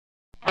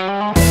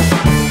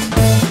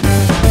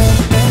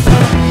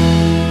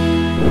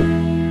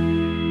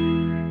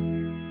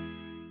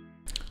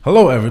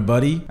Hello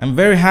everybody, I'm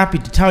very happy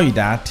to tell you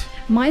that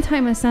My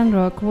Time at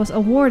Sandrock was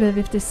awarded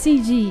with the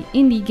CG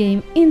Indie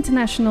Game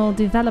International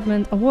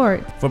Development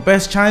Award for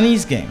Best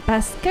Chinese Game,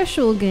 Best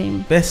Casual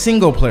Game, Best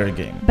Single Player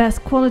Game,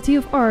 Best Quality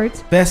of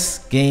Art,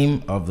 Best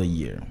Game of the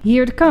Year.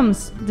 Here it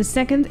comes, the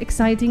second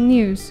exciting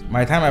news.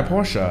 My Time at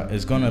Portia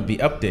is gonna be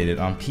updated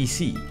on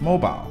PC,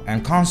 mobile,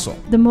 and console.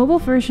 The mobile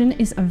version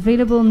is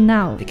available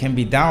now. It can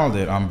be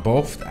downloaded on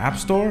both the App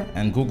Store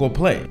and Google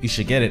Play. You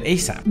should get it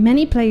ASAP.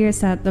 Many players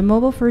said the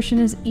mobile version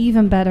is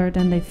even better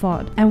than they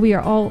thought, and we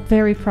are all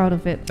very proud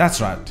of it. That's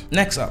right.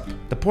 Next up,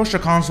 the Portia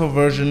console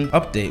version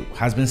update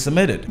has been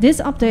submitted. This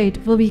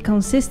update will be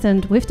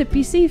consistent with the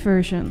PC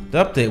version.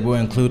 The update will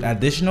include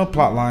additional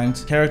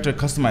plotlines, character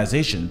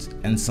customizations,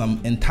 and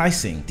some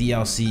enticing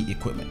DLC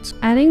equipment.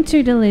 Adding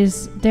to the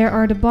list, there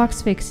are the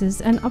box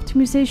fixes and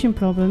optimization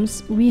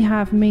problems we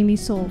have mainly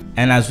solved.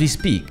 And as we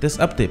speak, this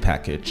update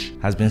package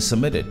has been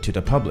submitted to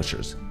the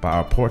publishers by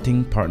our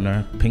porting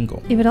partner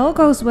Pingo. If it all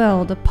goes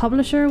well, the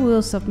publisher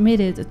will submit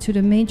it to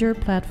the major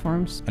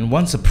platforms. And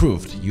once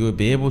approved, you will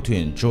be able to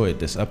enjoy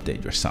this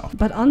update yourself.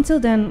 But until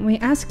then, we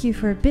ask you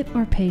for a bit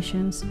more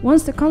patience.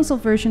 Once the console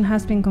version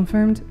has been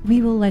confirmed,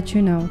 we will let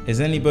you know. Is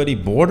anybody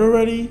bored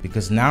already?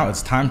 Because now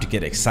it's time to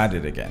get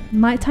excited again.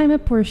 My Time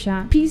at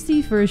Portia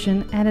PC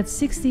version added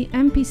 60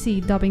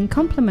 NPC dubbing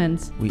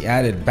compliments. We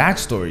added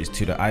backstories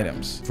to the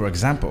items. For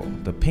example,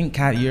 the pink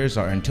cat ears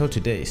are until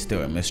today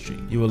still a mystery.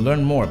 You will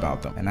learn more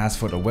about them. And as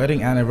for the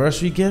wedding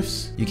anniversary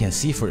gifts, you can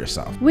see for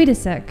yourself. Wait a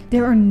sec,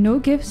 there are no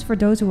gifts for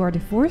those who are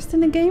divorced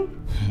in the game?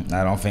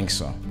 I don't think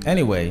so.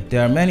 Anyway,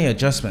 there are many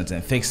adjustments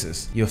and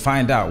fixes you'll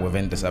find out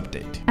within this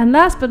update. And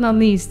last but not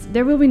least,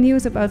 there will be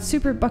news about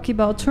Super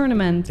Buckyball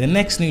Tournament. The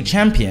next new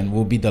champion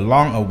will be the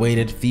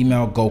long-awaited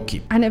female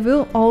goalkeeper. And it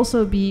will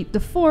also be the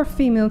fourth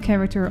female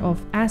character of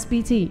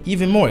SBT.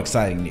 Even more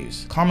exciting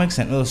news. Comics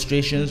and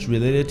illustrations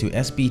related to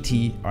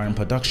SBT are in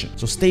production,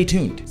 so stay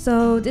tuned.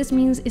 So this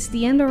means it's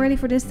the end already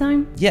for this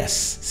time? Yes.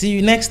 See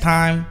you next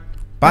time.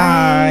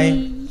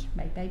 Bye.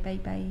 Bye. Bye. Bye.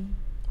 Bye.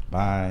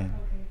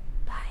 Bye.